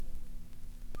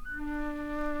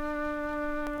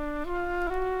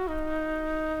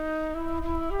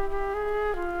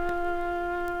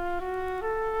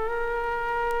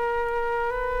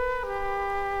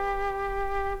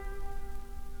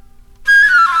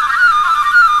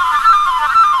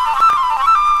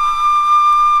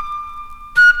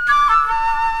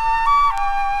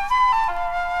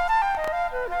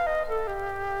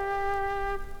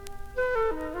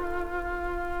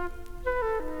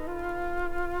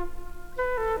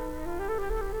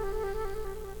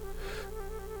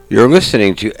You're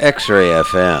listening to X-Ray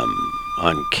FM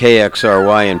on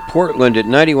KXRY in Portland at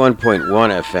 91.1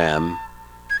 FM,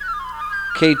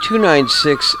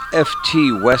 K296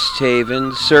 FT West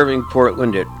Haven serving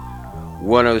Portland at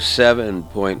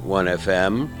 107.1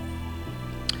 FM,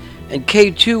 and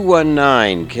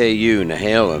K219 KU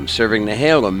Nehalem serving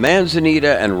Nehalem,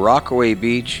 Manzanita, and Rockaway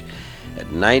Beach at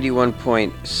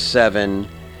 91.7,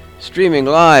 streaming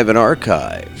live and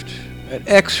archived at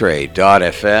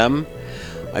xray.fm.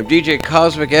 I'm DJ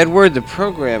Cosmic Edward. The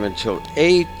program until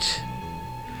 8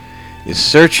 is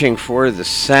Searching for the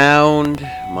Sound,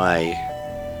 my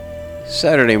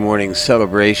Saturday morning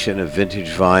celebration of vintage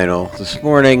vinyl. This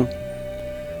morning,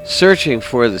 searching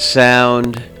for the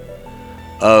sound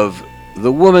of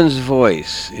the woman's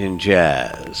voice in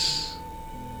jazz.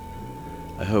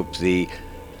 I hope the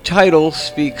title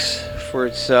speaks for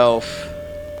itself,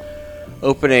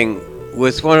 opening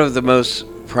with one of the most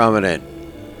prominent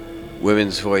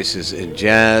women's voices in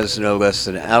jazz, no less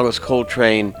than Alice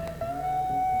Coltrane.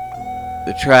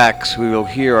 The tracks we will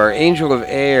hear are Angel of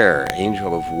Air,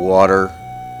 Angel of Water.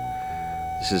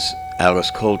 This is Alice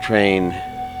Coltrane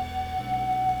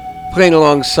playing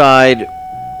alongside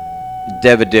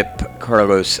Devadip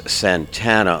Carlos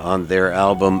Santana on their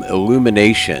album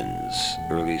Illuminations,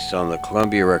 released on the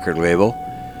Columbia record label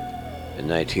in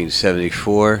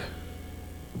 1974.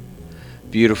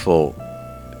 Beautiful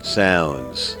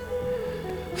sounds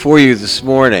for you this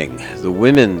morning, the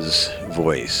women's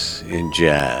voice in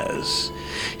jazz,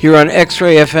 here on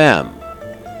X-Ray FM,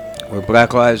 where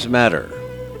Black Lives Matter,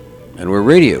 and where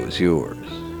radio is yours.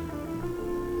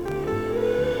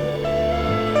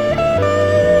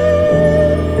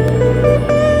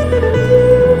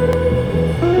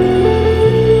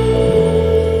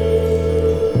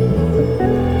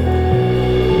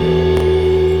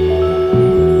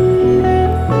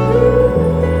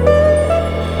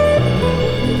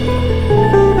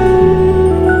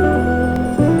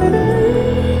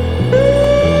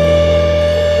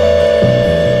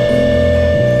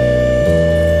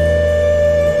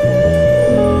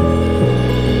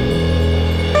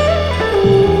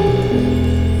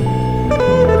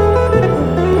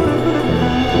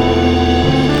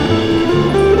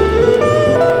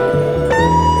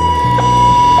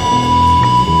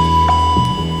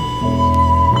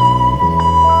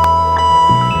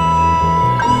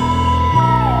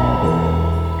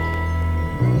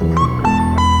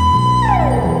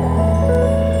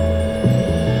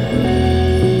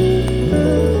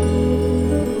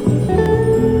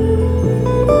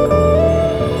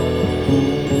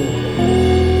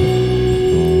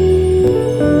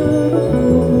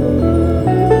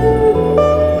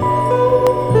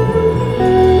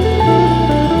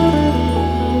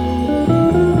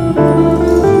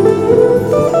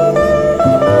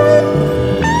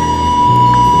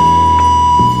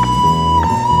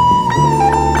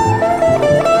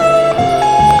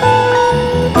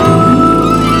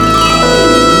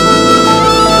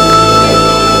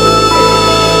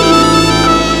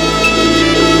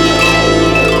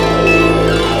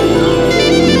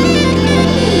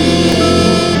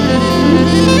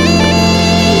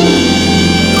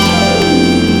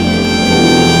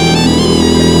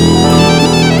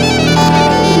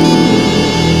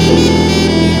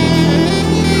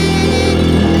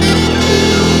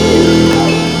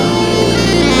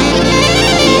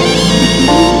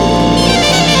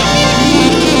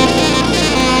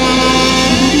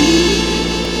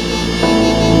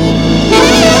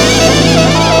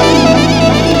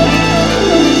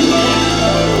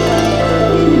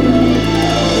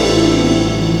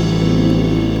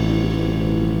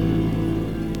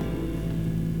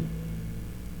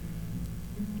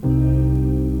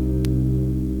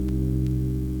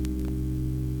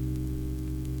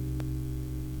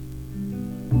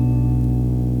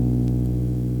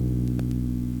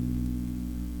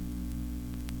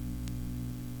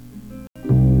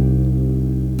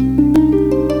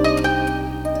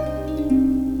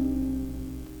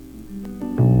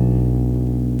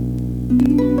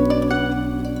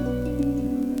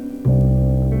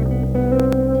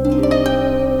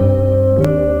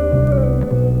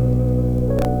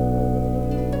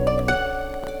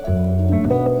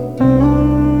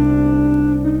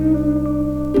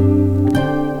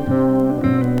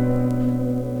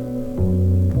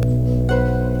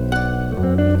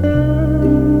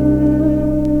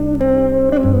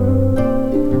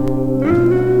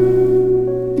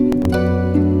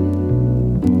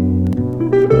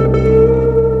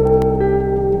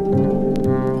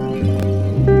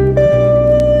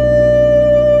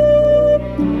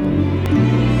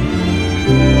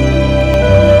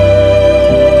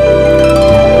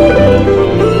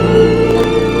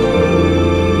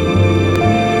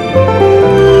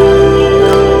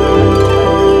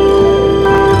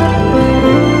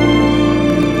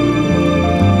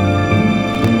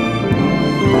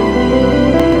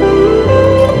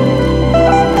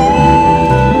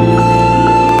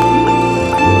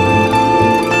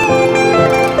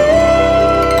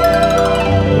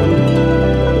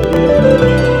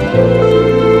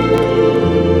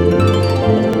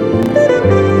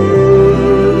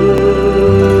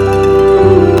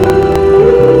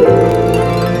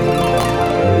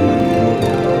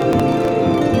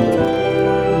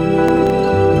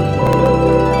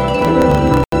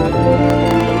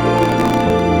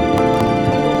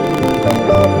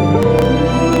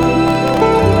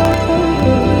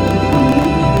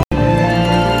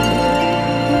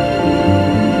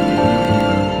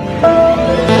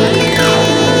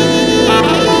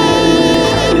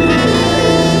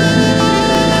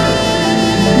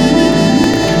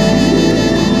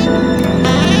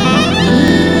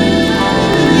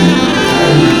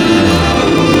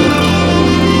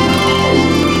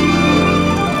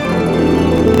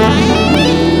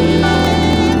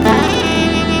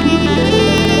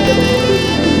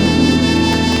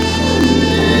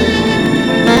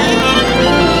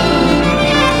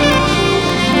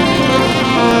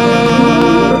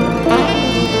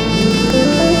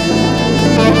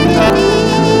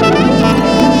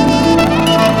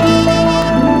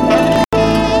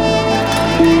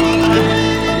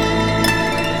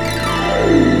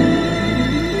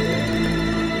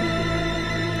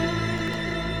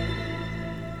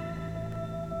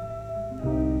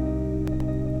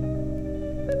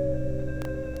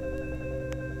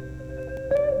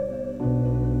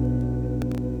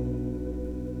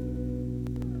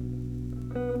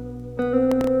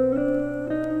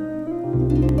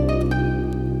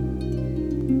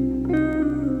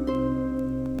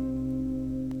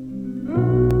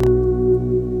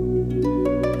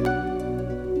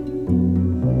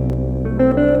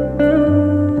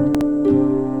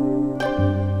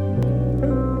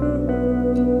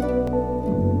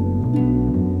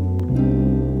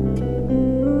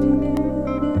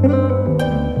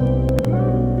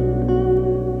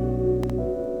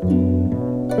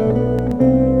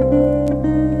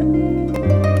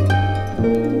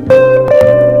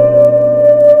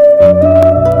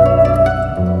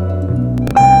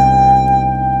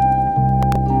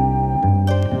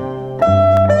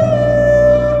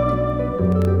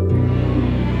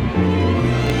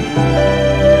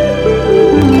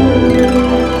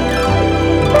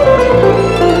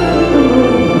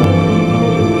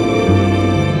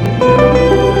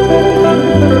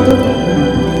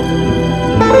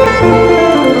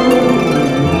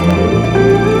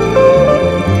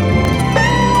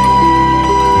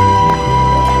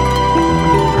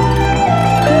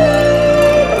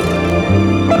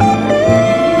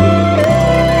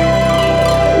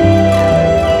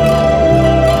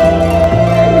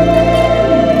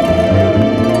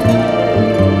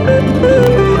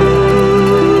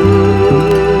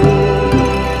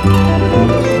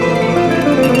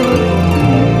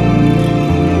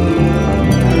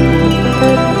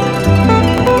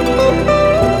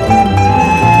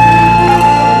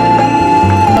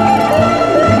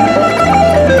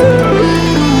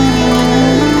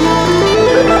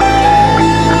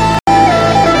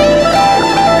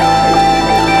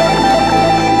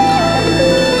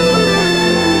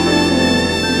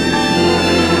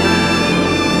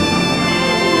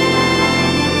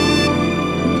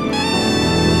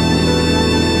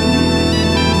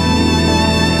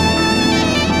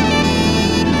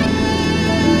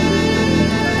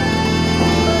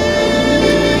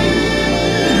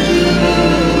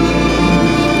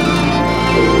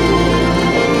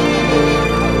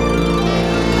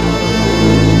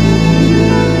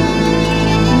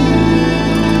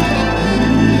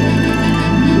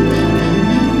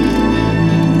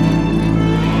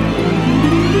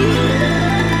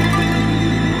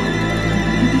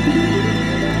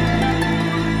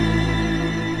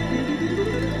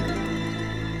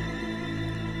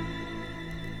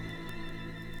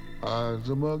 Rise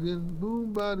a muggin',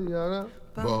 boom, body, yada.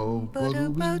 Boom,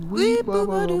 wee, ba,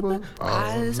 ba, ba, ba.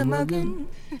 Rise a muggin'.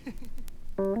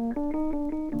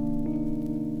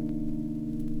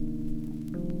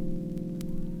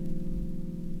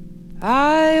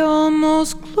 I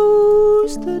almost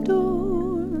closed the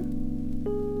door,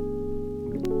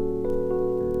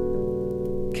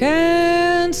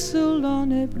 canceled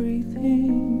on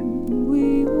everything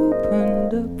we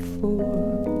opened up for.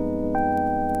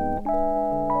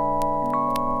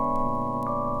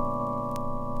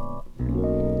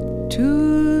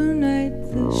 Tonight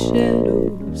the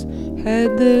shadows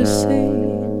had their say.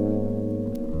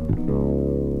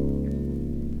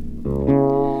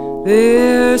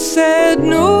 Their sad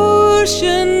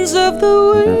notions of the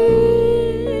way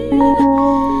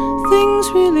things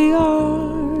really are.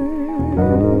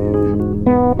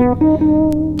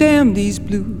 Damn these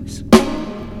blues,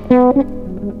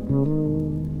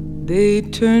 they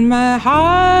turn my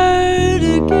heart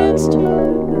against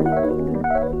her.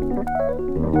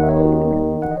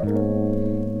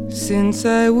 Since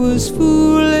I was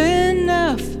fool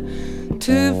enough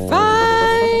to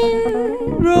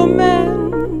find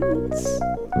romance,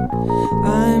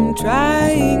 I'm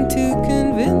trying to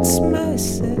convince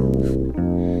myself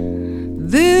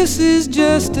this is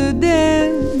just a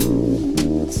dance.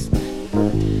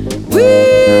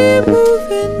 We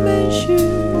move in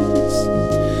measures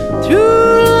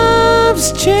through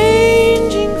love's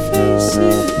changing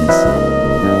faces,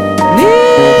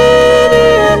 needy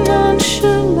and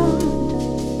nonchalant,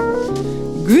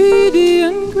 greedy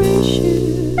and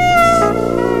gracious,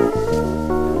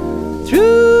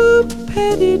 through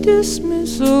petty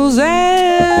dismissals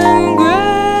and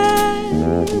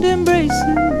grand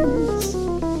embraces,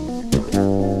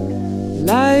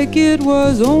 like it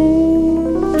was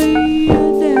only a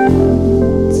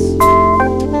dance.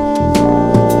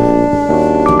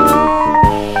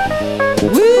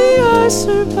 We are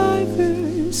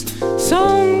survivors.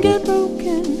 Some get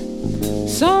broken,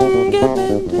 some get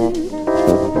mended,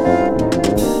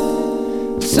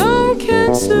 some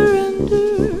can't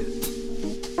surrender.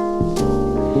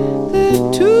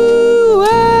 They're too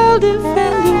well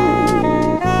defended.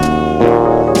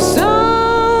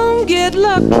 Some get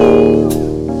lucky,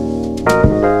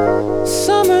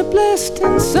 some are blessed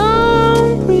and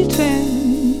some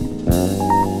pretend.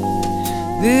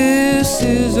 This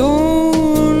is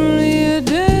only a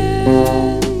dance.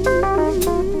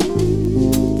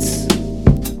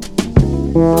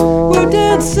 We're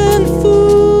dancing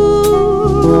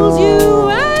fools, you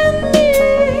and me.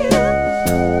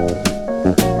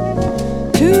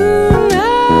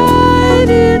 Tonight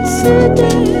it's a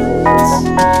dance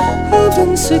of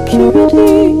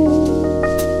insecurity.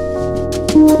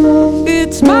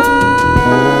 It's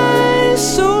my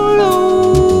solo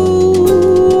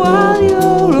while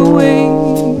you're away.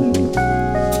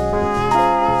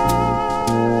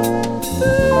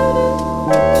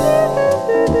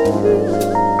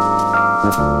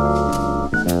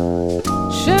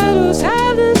 Shadows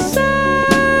have the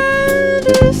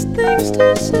saddest things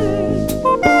to say.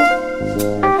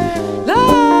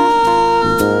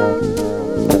 Love,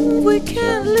 we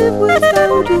can't live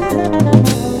without it.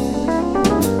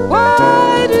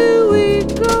 Why do we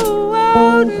go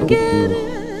out and get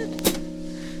it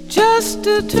just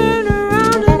to turn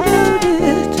around and hurt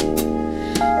it,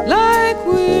 like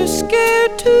we're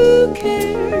scared to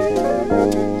care?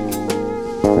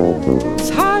 It's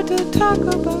hard to talk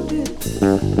about it.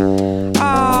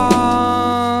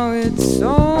 Oh, it's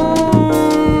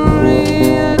only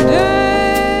a dance.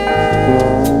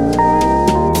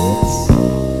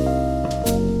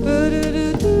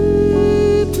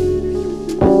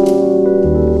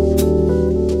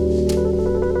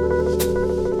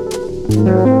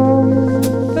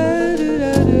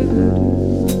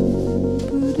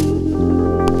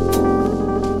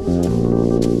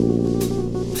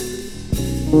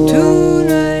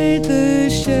 Tonight the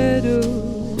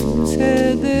shadows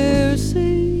had their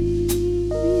say.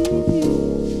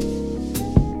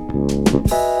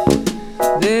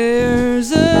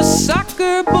 There's a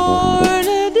sucker born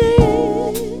a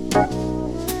day,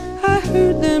 I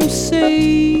heard them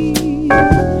say,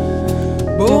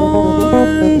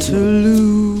 born to lose.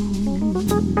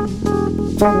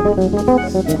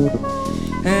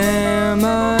 Am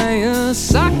I a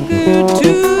sucker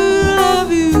to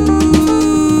love you?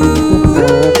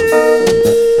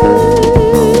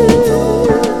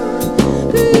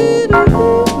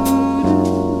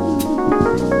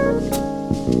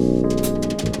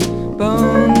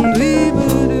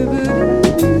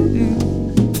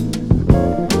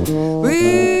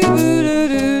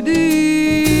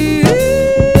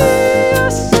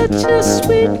 You're such a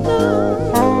sweet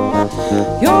love.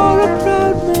 You're a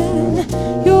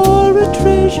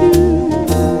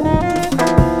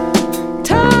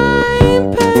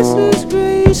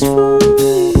is for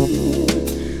real.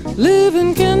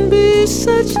 Living can be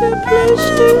such a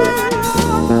pleasure.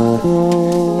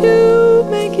 You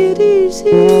make it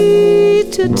easy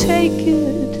to take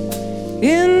it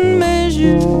in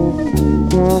measures,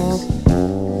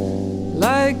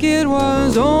 like it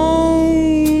was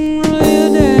only a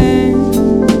dance.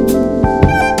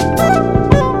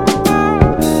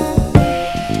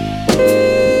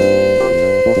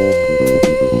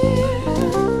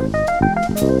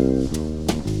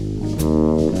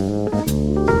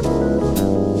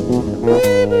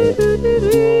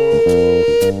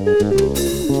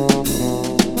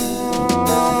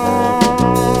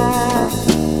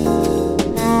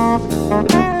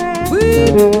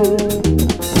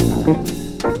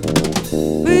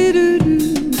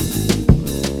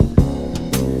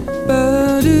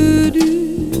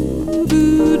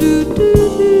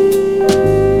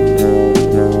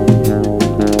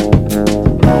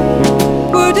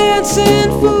 We're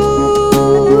dancing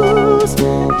fools,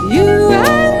 you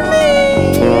and me.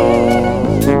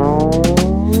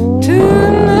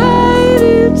 Tonight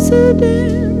it's a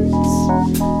dance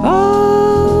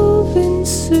of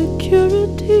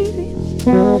insecurity.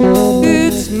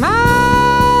 It's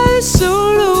my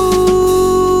solo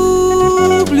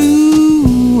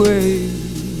blue wave.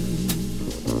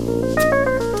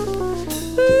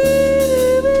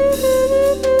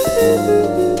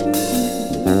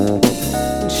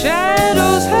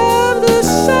 Shadows have the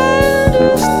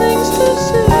saddest things to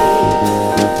say.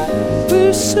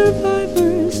 We're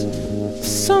survivors.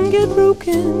 Some get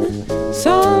broken,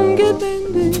 some get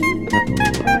bended,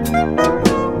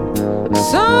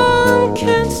 some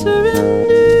can't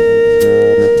surrender.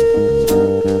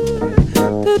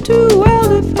 They're too well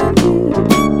defended.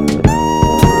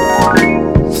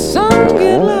 Some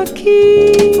get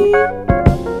lucky,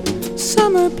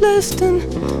 some are blessed, and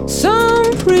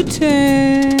some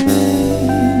pretend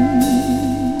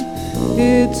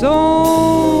it's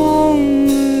only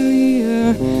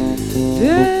a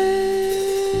dance.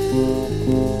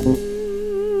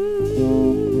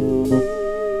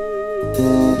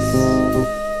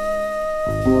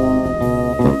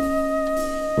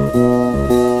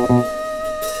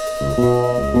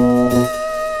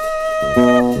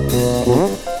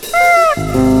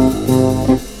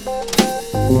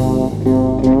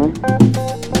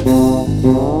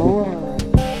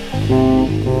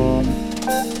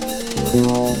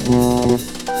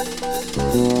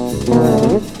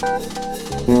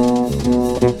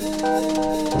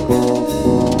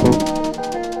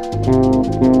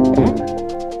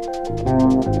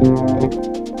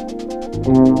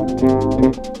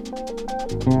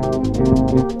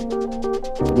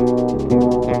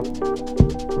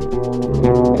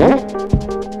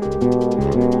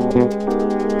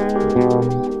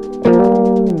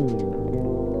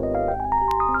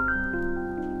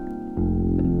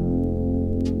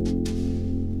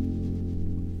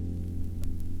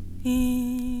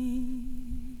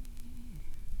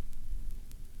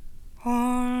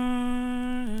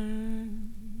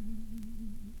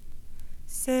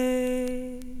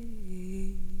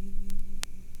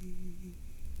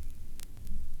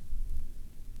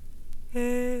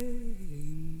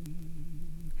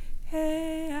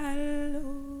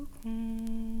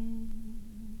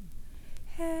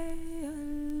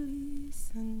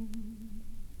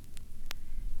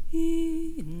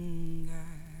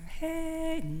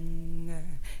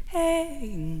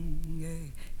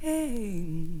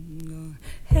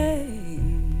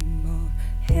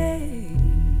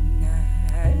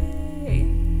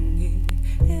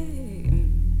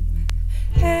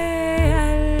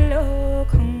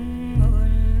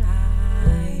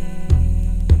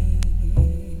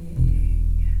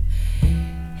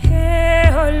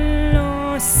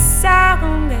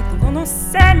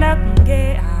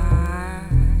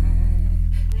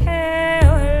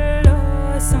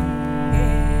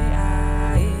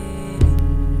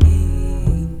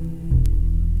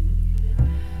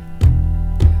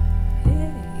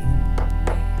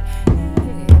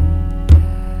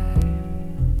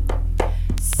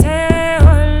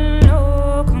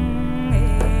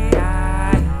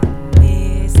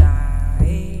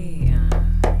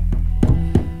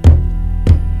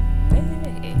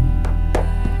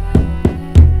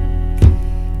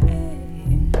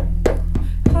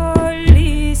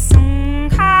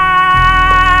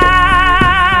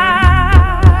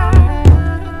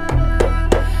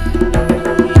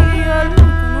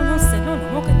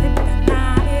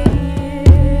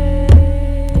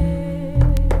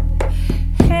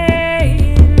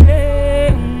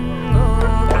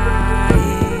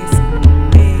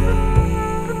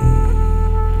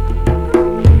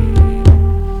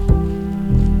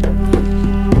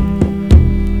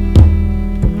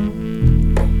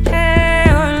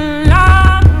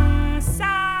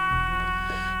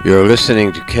 You're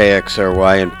listening to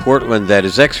KXRY in Portland, that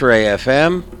is X-Ray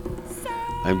FM.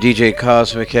 I'm DJ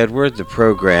Cosmic Edward. The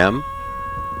program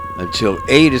until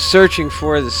 8 is searching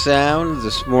for the sound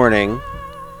this morning.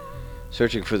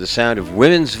 Searching for the sound of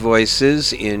women's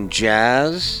voices in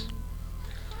jazz.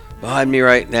 Behind me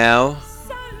right now,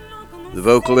 the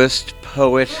vocalist,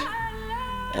 poet,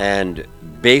 and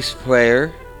bass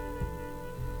player,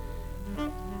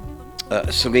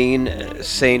 Celine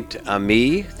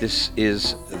Saint-Ami. This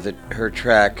is her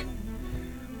track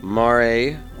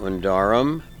Mare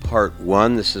Undarum, Part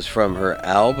 1. This is from her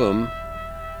album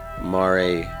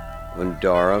Mare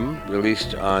Undarum,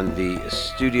 released on the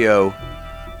Studio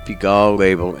Pigalle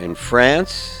label in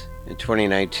France in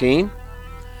 2019.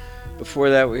 Before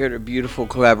that, we heard a beautiful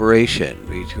collaboration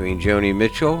between Joni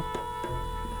Mitchell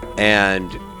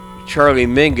and Charlie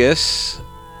Mingus,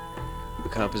 the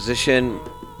composition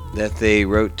that they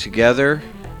wrote together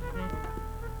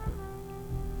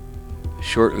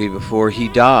shortly before he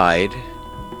died.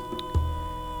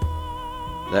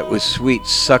 That was Sweet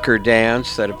Sucker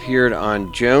Dance, that appeared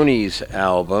on Joni's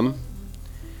album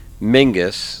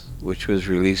Mingus, which was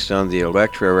released on the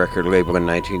Elektra record label in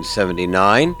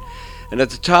 1979. And at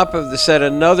the top of the set,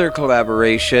 another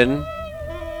collaboration,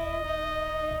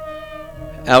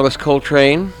 Alice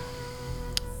Coltrane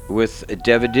with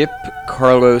Davidip,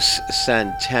 Carlos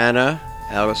Santana,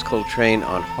 Alice Coltrane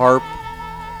on harp,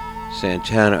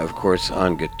 Santana, of course,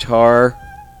 on guitar.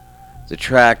 The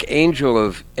track Angel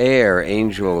of Air,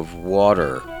 Angel of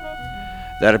Water,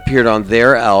 that appeared on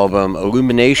their album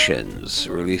Illuminations,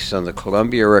 released on the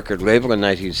Columbia record label in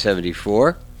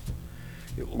 1974.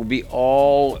 It will be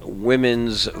all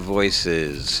women's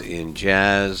voices in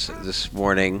jazz this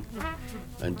morning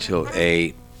until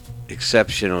 8.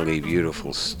 Exceptionally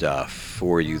beautiful stuff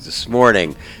for you this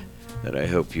morning that I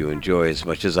hope you enjoy as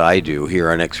much as I do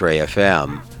here on X-Ray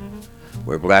FM,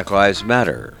 where Black Lives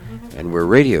Matter and where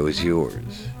radio is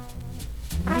yours.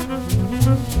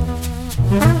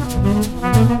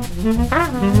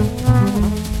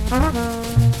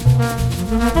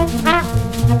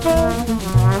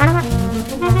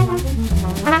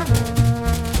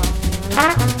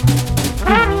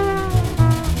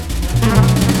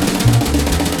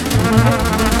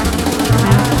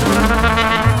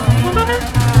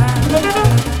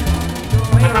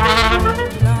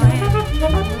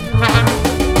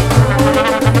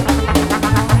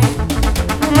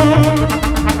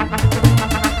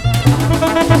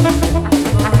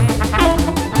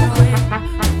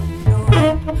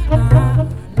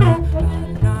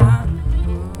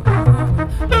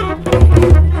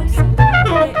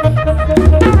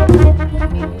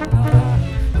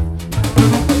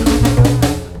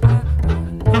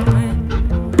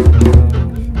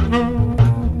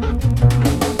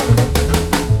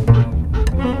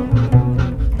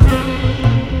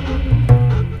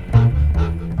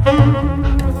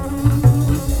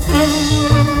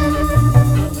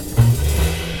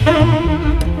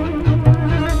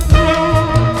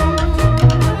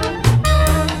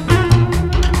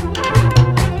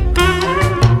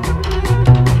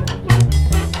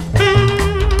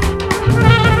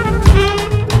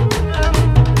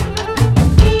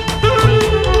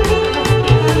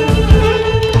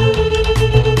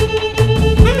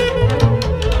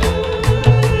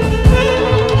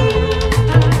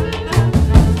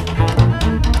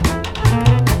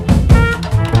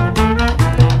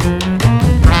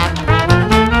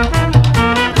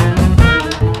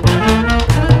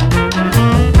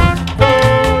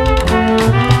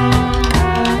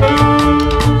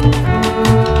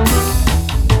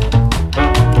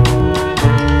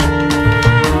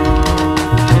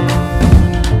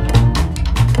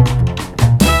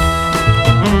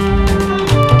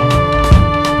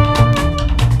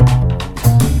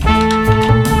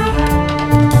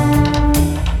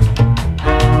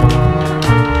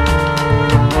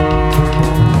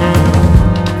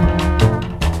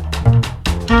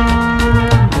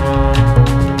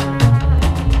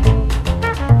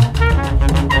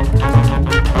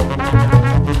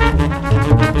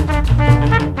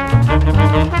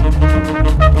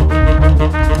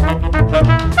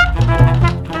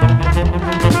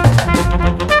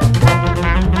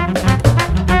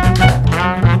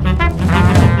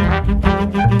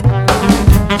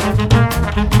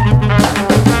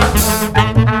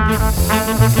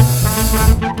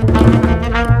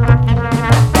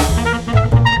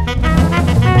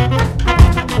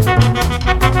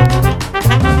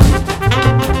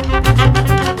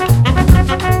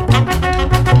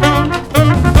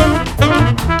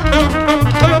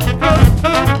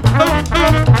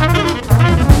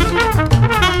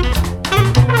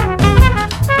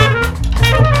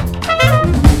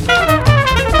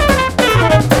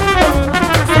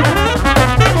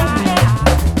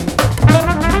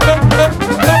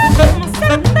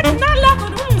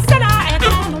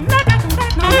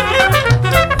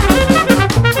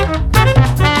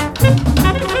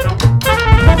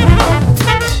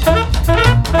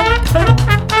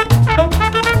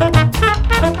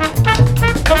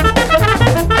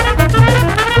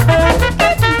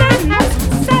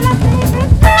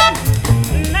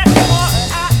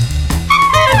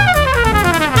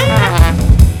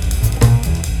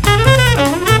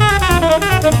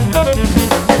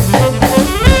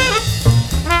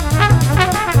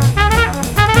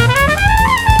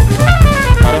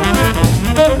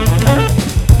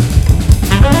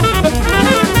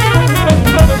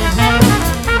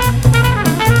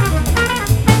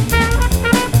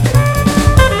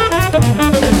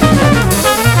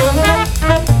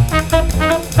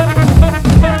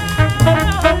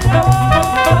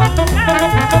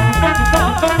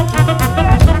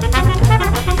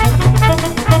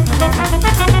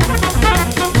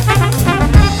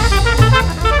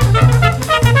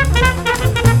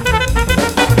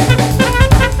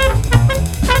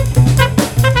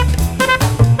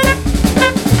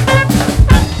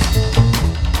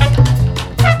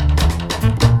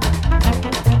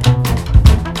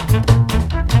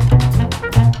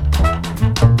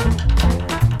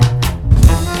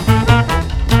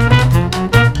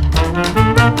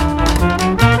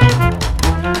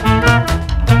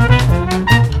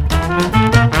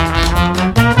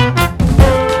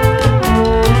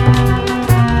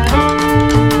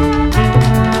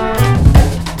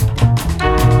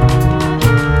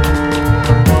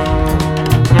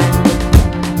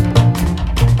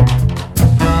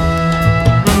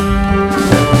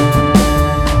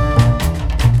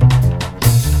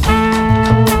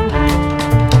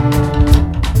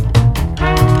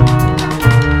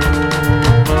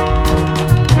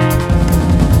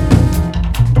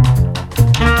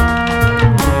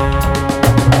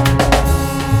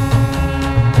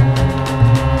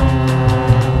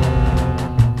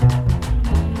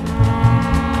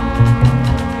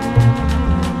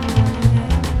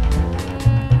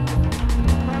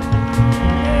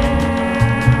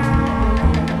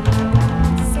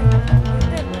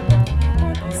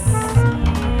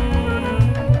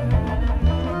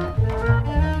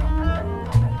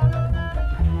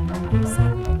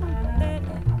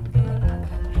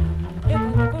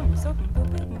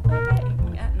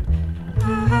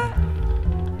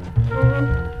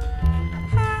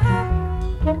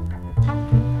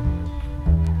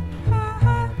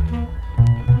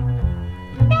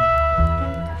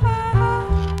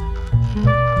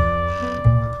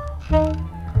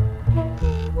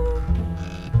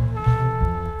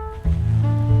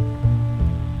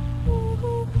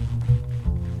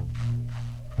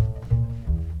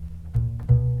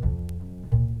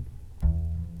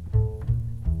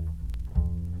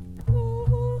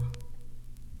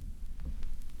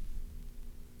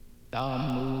 The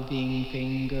moving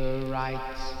finger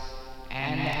writes,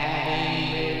 and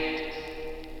having writ,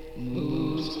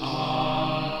 moves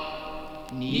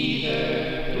on.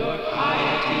 Neither your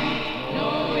piety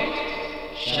nor wit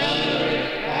shall lure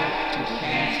it back to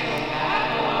cancel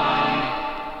Babylon,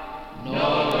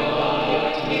 nor will all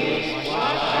your tears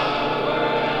wash out the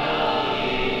word of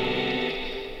it.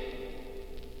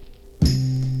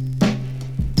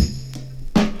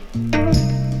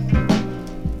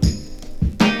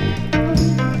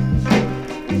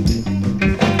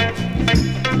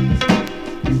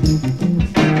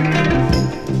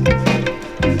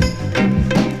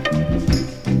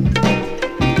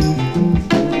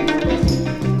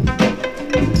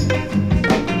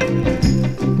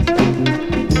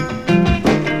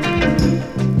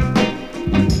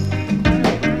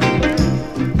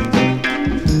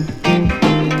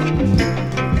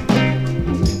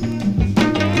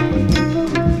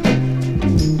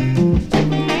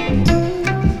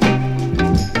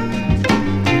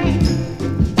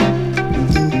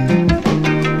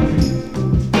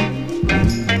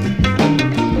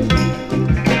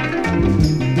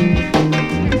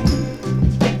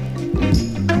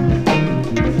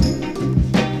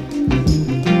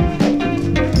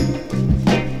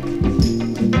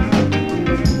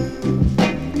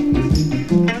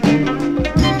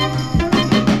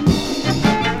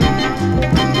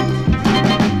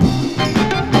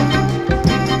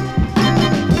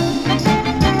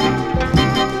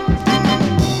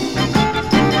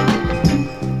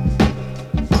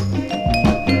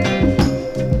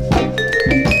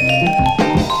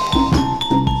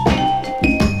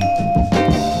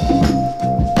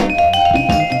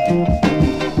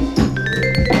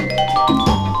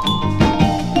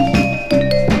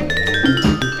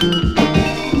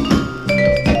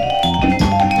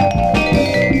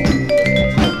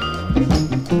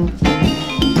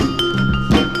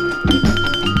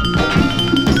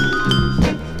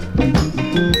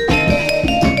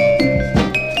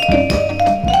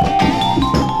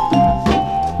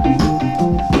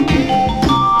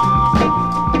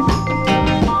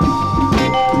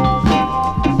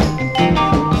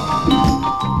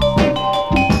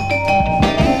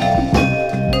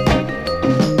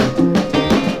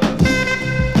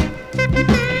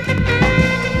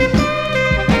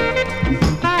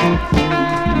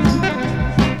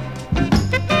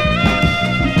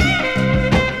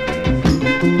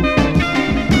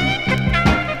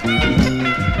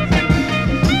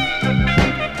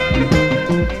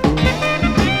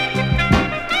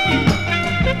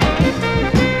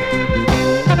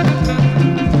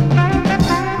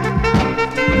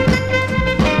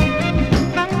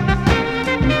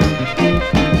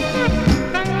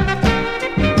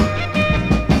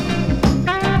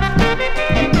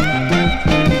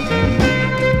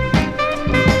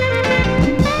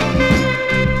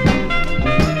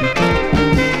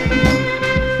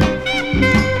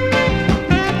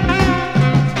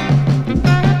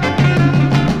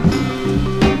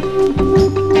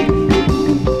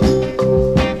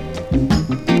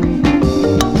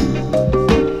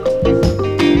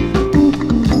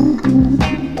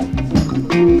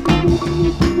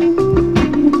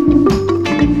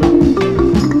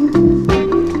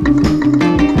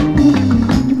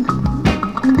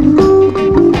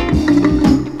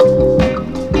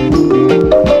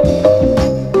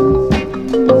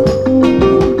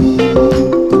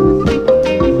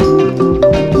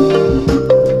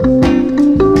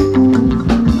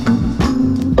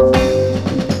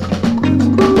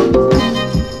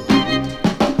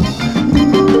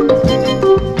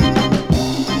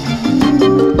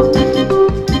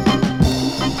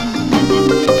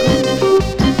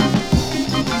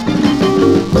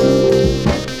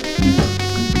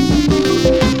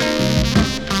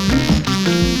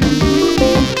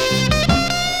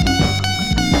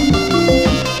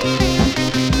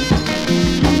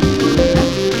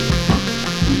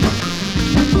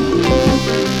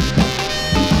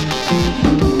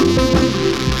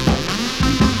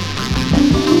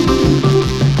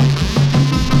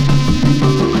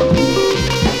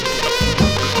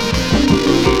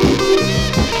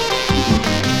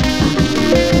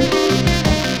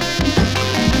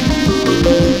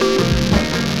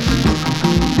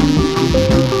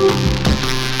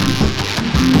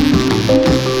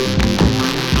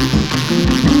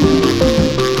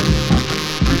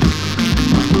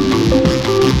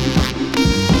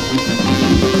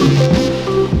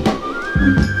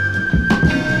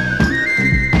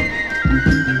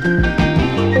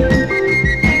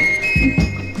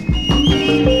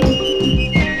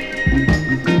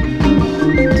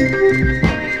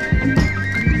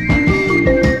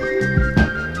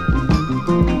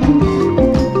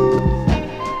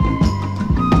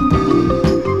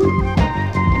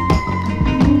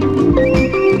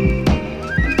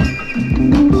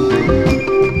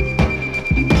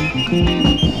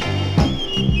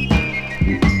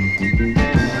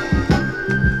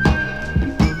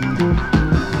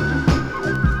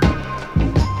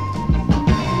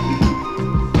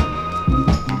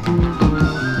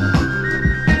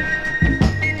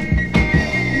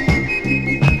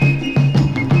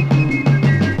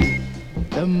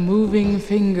 The moving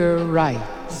finger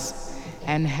writes,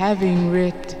 and having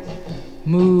writ,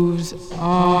 moves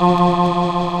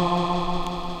on.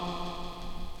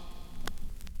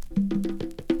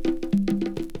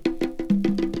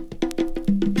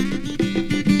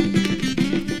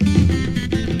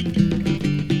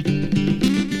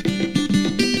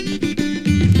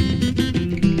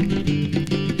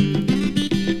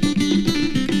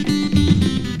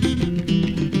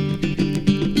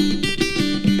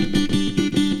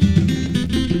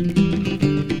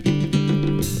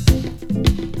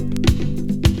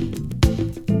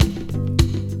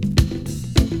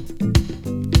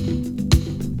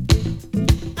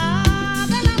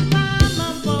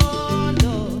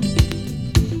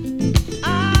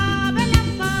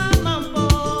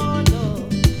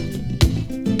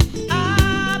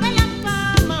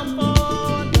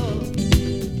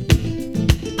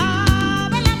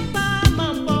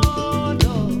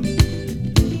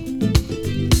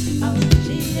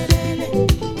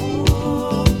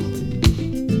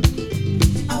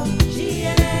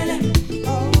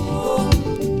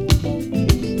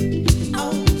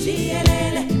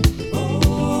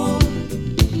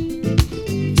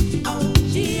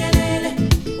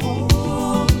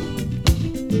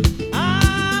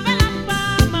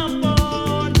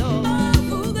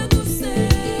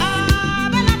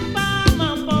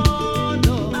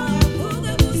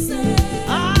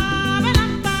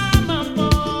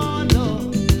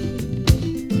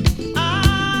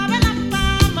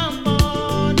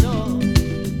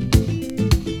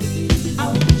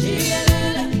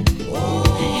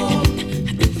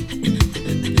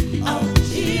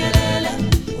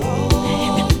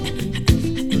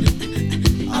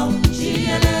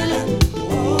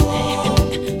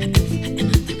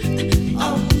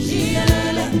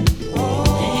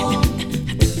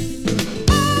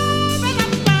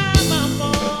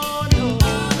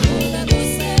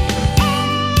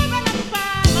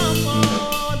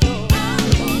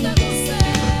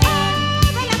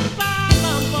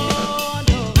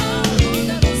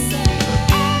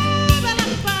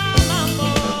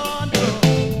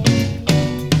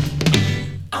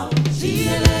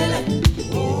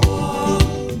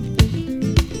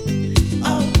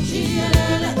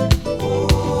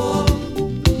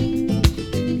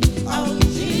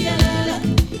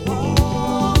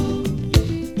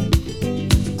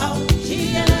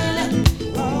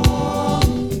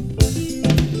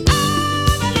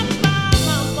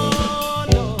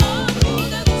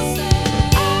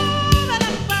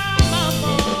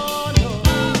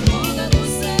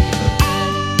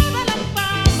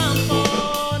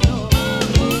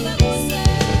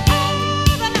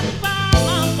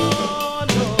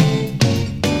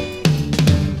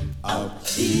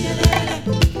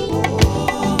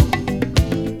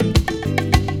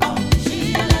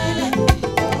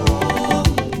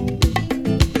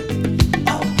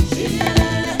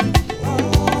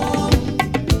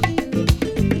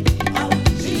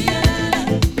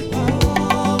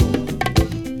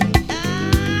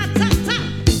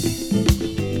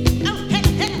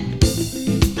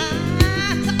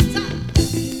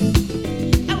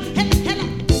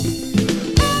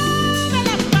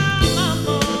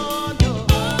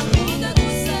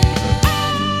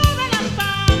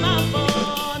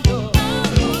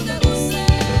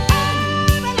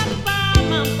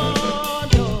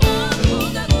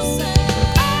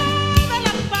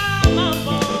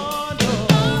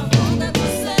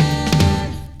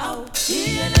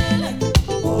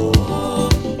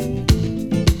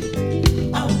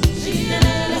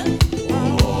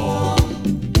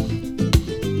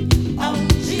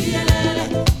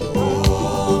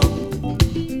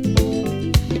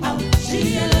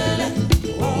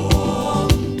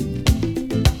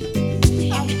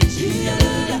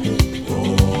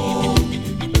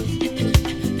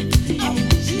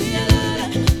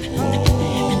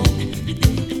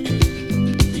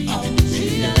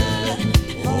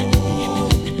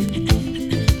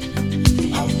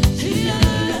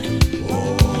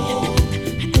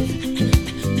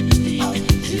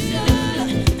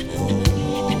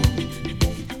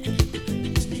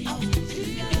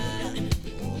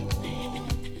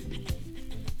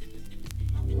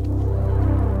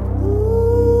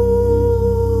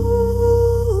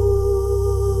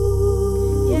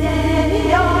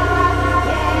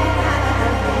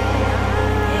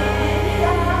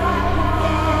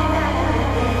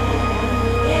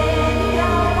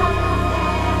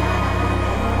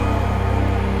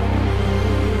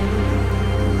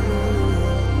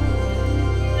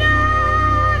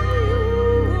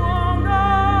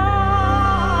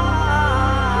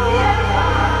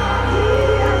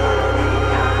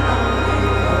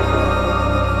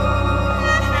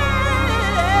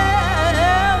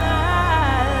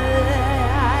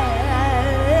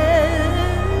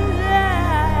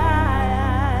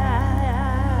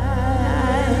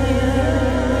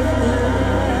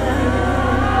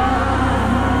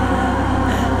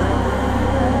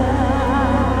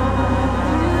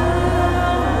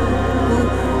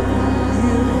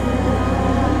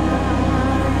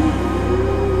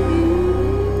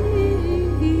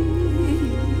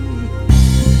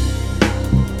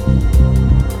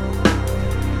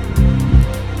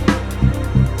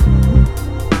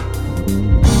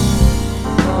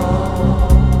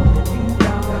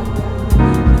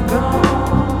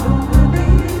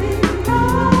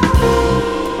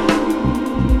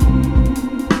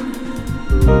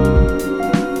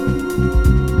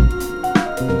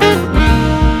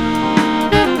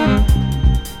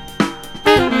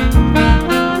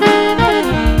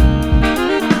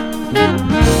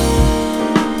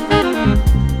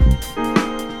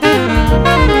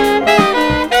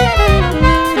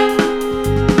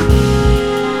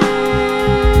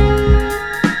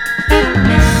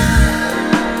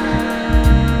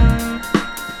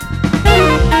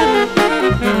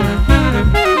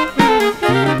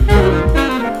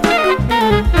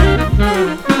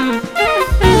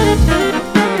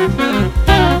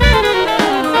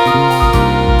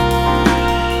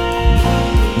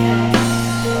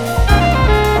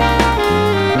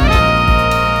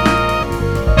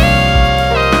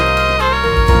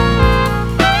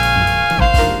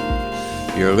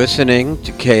 You're listening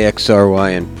to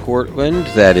KXRY in Portland,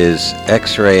 that is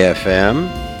X-Ray FM.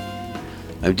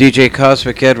 I'm DJ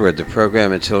Cosmic Edward. The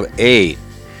program until 8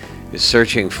 is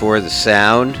Searching for the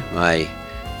Sound, my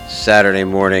Saturday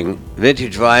morning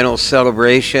vintage vinyl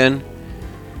celebration.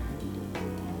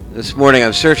 This morning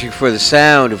I'm searching for the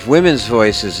sound of women's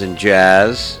voices in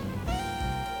jazz.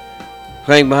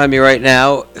 Playing behind me right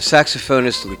now,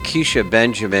 saxophonist Lakeisha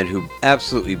Benjamin, who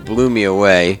absolutely blew me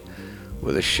away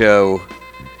with a show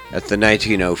at the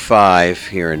 1905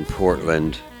 here in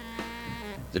Portland.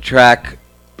 The track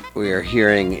we are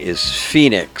hearing is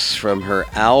Phoenix from her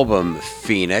album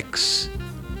Phoenix,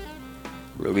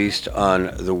 released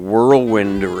on the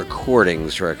Whirlwind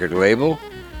Recordings record label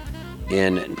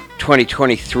in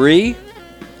 2023.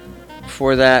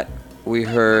 Before that, we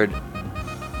heard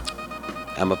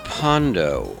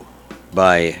Amapondo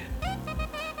by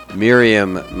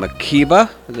Miriam Makeba,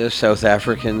 the South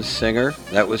African singer.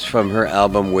 That was from her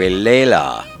album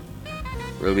Welela,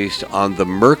 released on the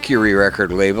Mercury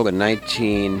record label in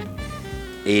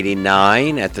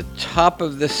 1989. At the top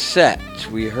of the set,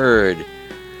 we heard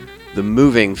The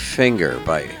Moving Finger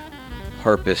by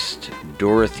harpist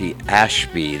Dorothy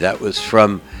Ashby. That was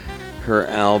from her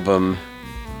album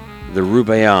The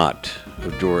Rubaiyat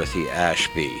of Dorothy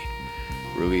Ashby,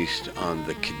 released on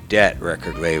the Cadet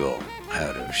record label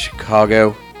out of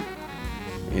Chicago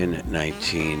in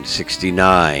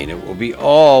 1969. It will be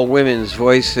all women's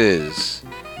voices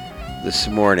this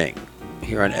morning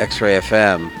here on X-Ray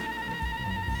FM.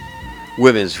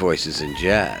 Women's voices in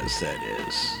jazz, that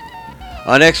is.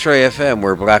 On X-Ray FM,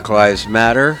 where Black Lives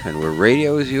Matter and where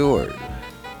radio is yours.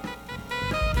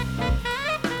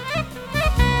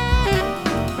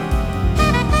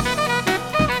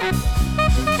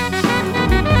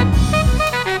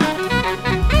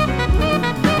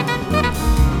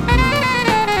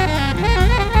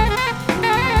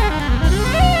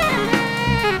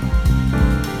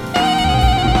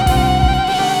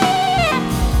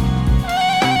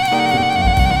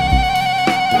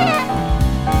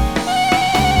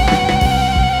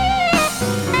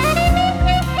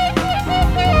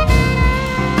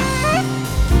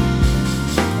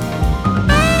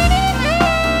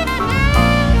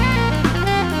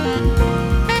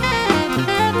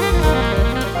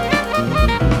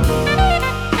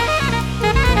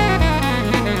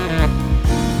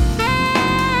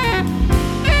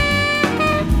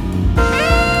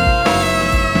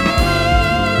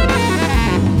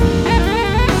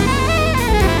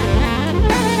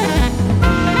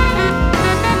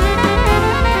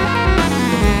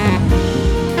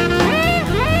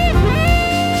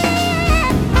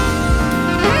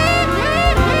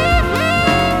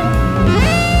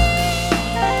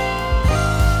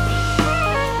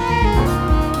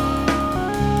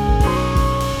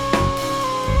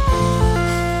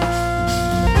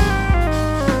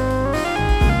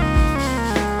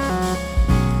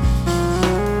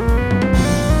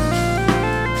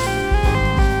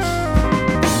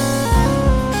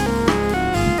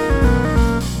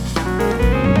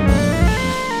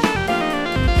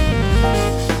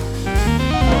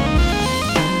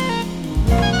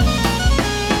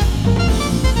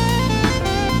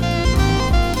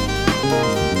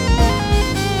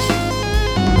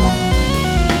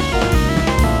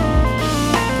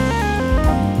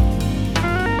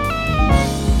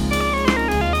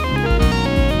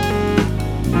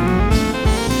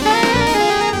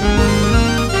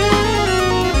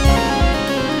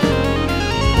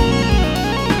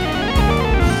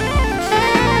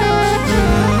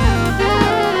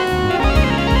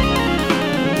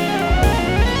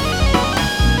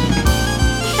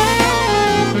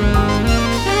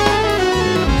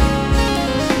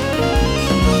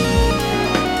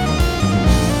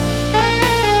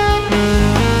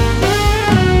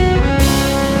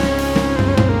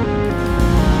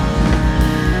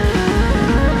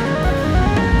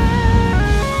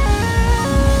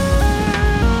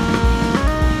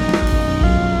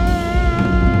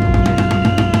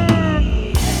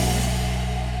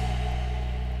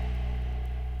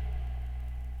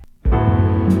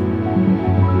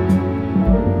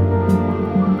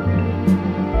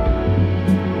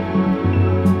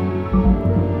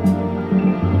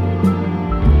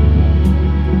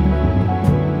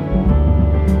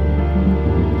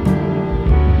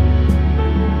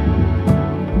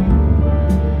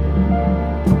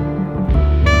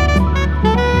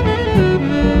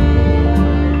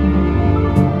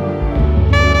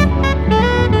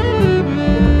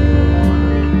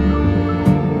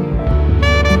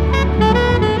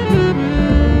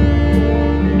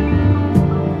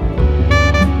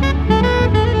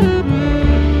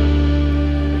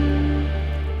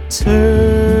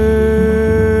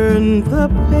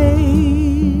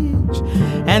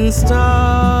 and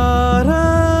start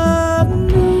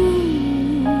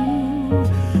anew,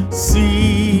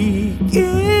 seek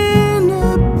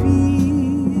inner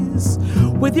peace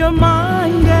with your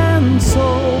mind and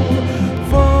soul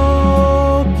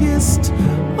focused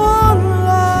on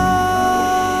love.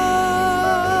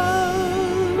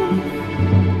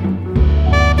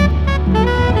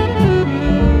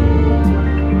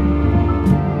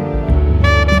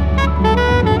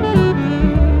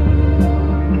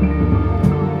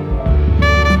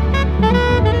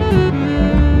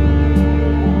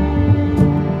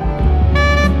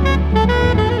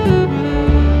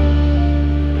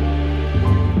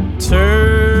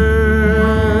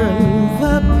 Turn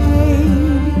the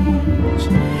page,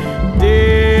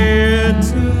 dare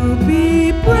to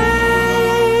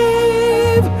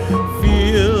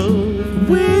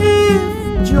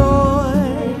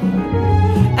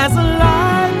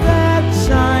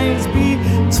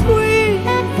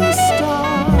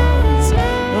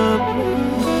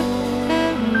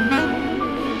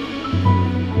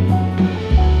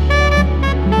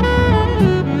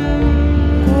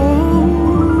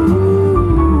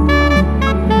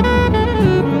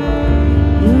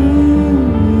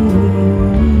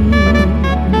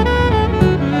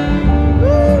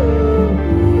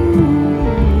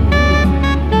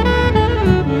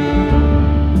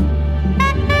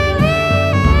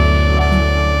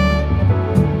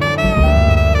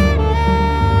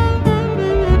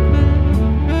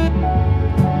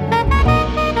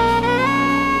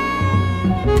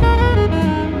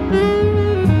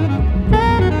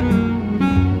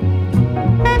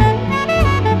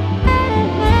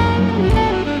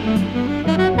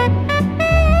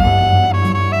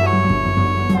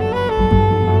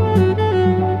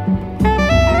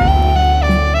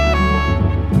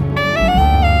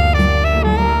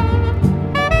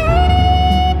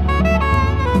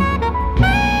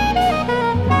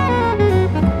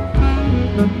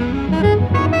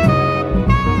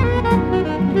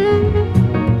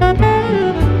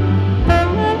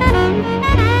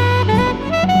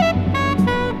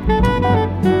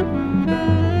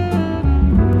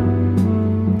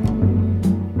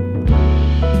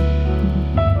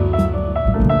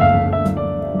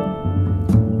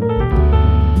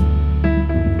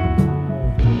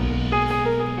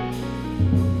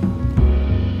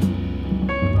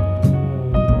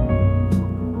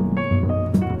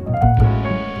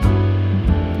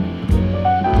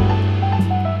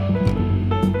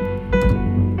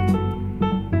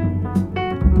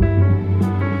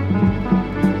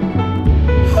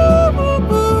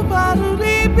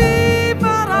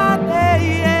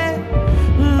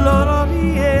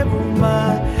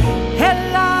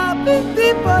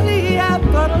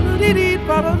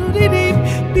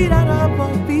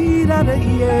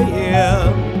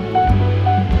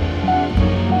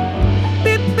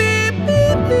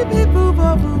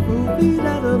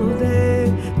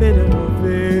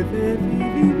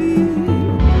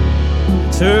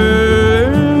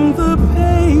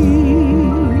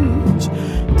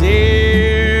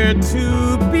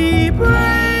be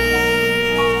brave,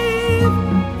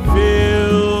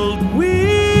 filled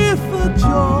with a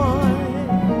joy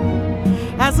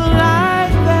as a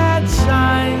light that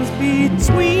shines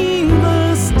between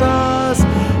the stars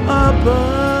above.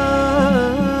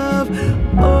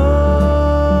 Oh,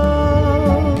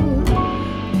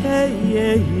 hey,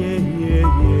 yeah, yeah,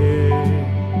 yeah, yeah.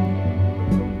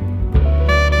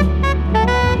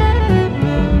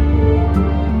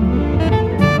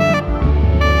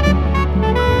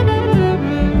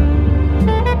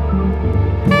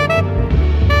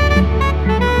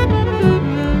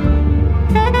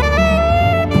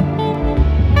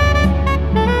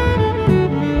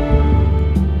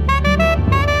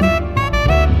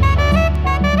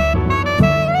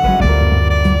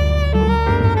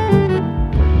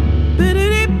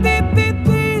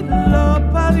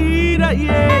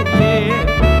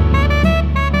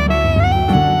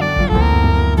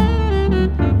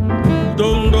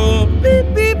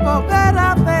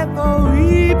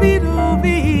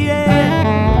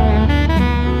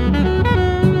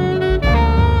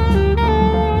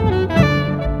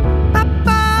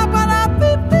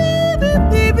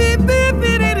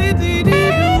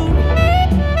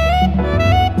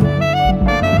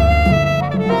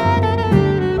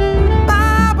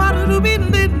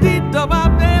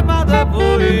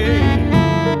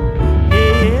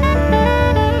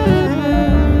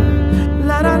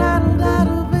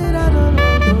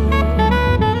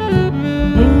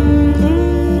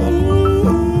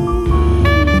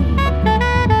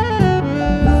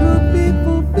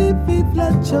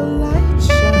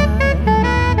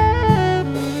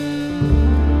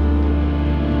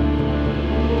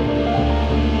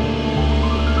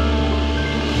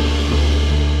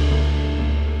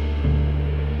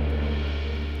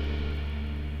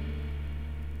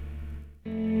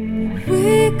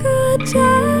 could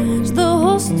judge the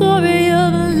whole story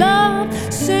of love.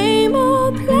 Same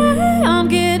old play, I'm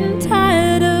getting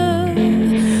tired of.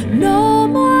 No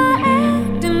more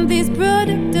acting these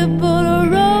predictable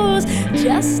roles.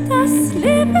 Just us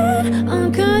living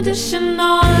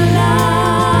unconditional love.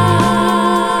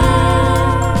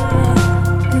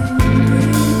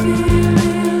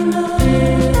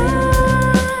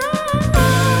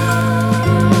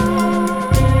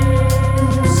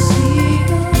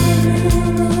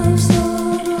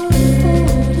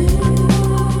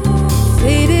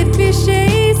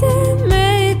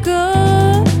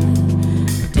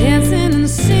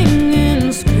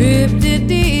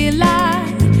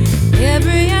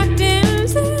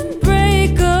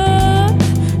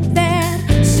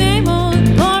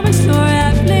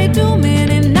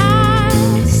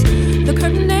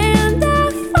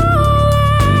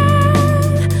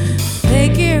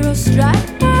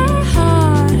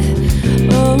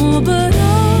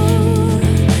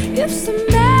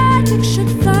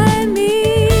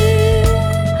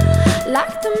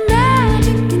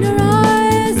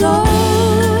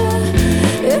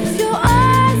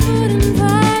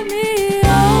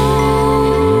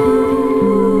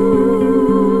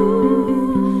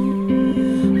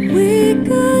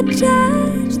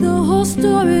 Judge the whole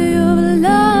story of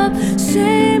love.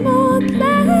 Same old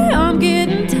play, I'm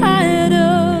getting tired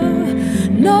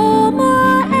of. No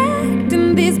more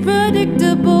acting these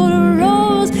predictable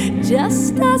roles.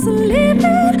 Just us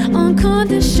living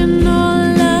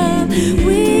unconditional love.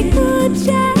 We could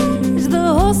judge the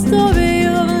whole story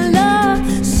of love.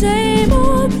 Same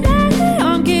old play,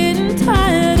 I'm getting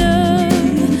tired of.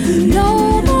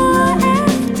 No more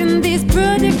acting these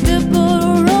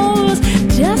predictable roles.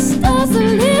 Just us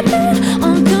living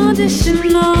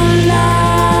unconditional love.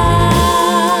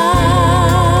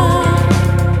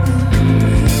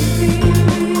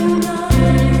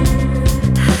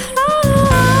 Oh,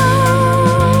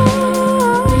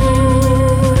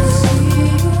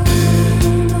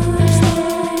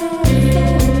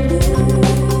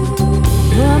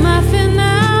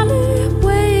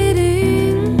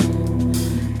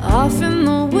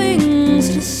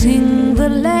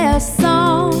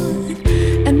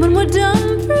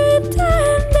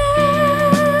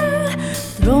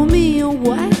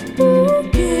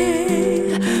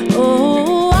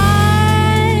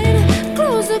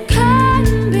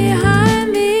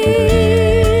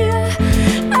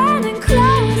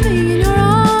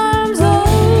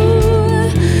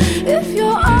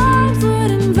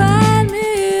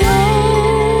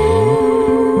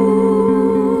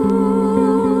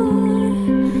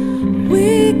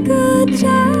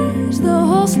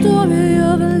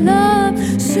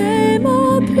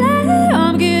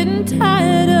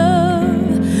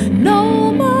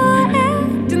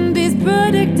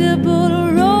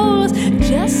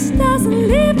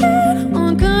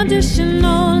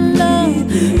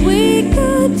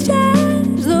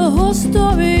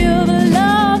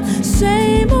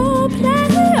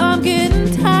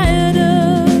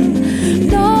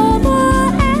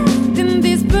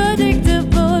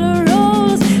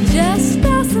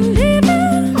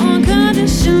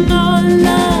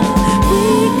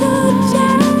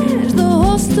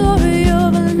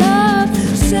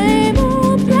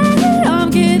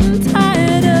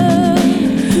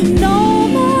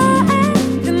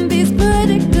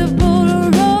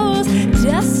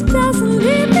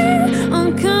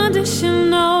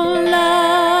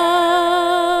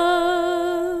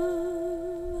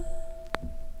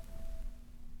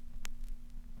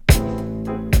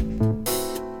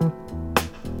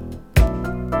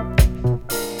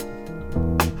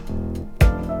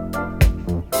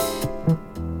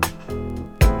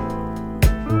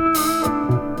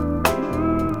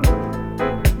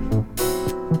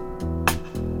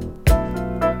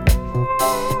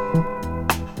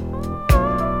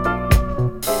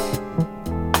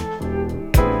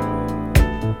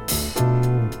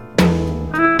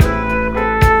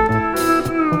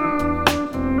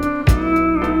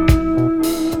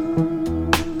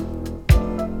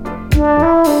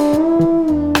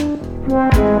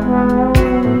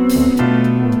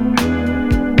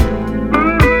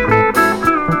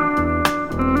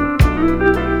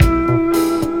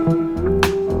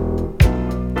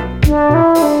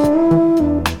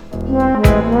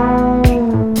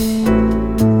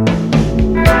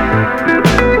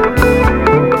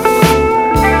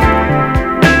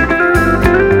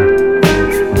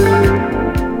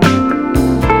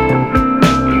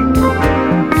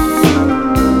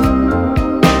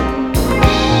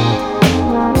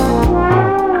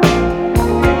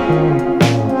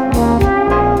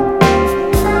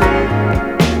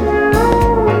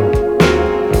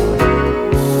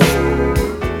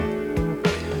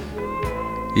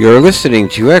 You're listening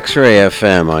to X-Ray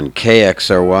FM on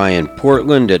KXRY in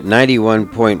Portland at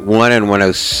 91.1 and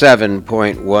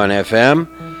 107.1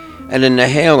 FM, and in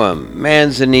Nehalem,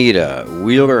 Manzanita,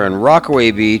 Wheeler, and Rockaway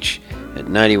Beach at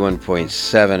 91.7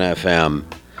 FM.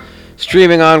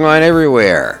 Streaming online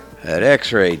everywhere at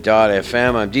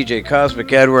xray.fm. I'm DJ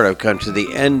Cosmic Edward. I've come to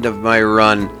the end of my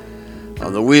run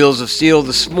on the Wheels of Steel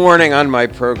this morning on my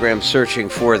program, Searching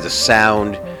for the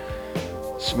Sound.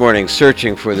 This morning,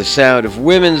 searching for the sound of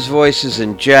women's voices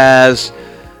in jazz,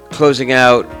 closing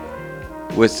out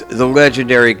with the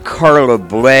legendary Carla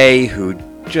Bley, who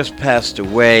just passed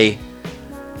away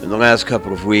in the last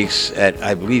couple of weeks at,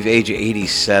 I believe, age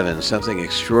 87, something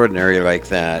extraordinary like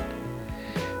that.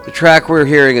 The track we're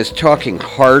hearing is Talking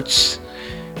Hearts.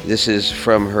 This is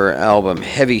from her album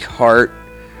Heavy Heart,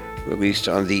 released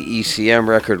on the ECM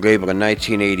record label in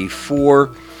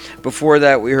 1984. Before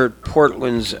that, we heard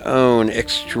Portland's own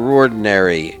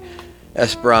extraordinary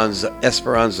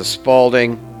Esperanza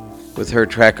Spalding with her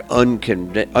track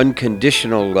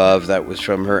Unconditional Love. That was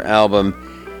from her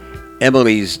album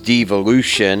Emily's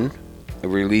Devolution,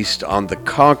 released on the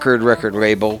Concord record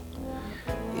label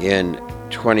in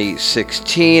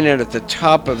 2016. And at the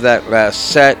top of that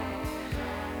last set,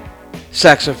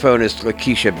 saxophonist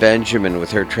Lakeisha Benjamin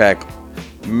with her track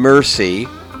Mercy.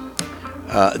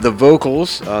 The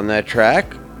vocals on that track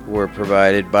were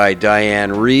provided by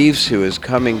Diane Reeves, who is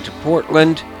coming to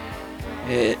Portland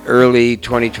early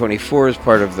 2024 as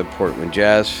part of the Portland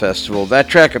Jazz Festival. That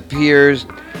track appears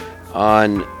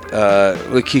on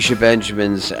Lakeisha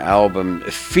Benjamin's album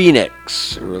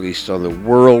Phoenix, released on the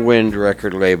Whirlwind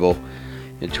record label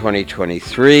in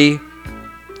 2023.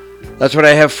 That's what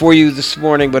I have for you this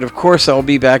morning, but of course I'll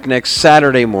be back next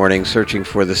Saturday morning searching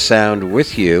for the sound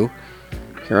with you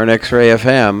here on X-Ray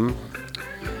FM,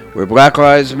 where Black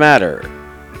Lives Matter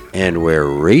and where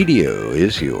radio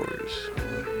is yours.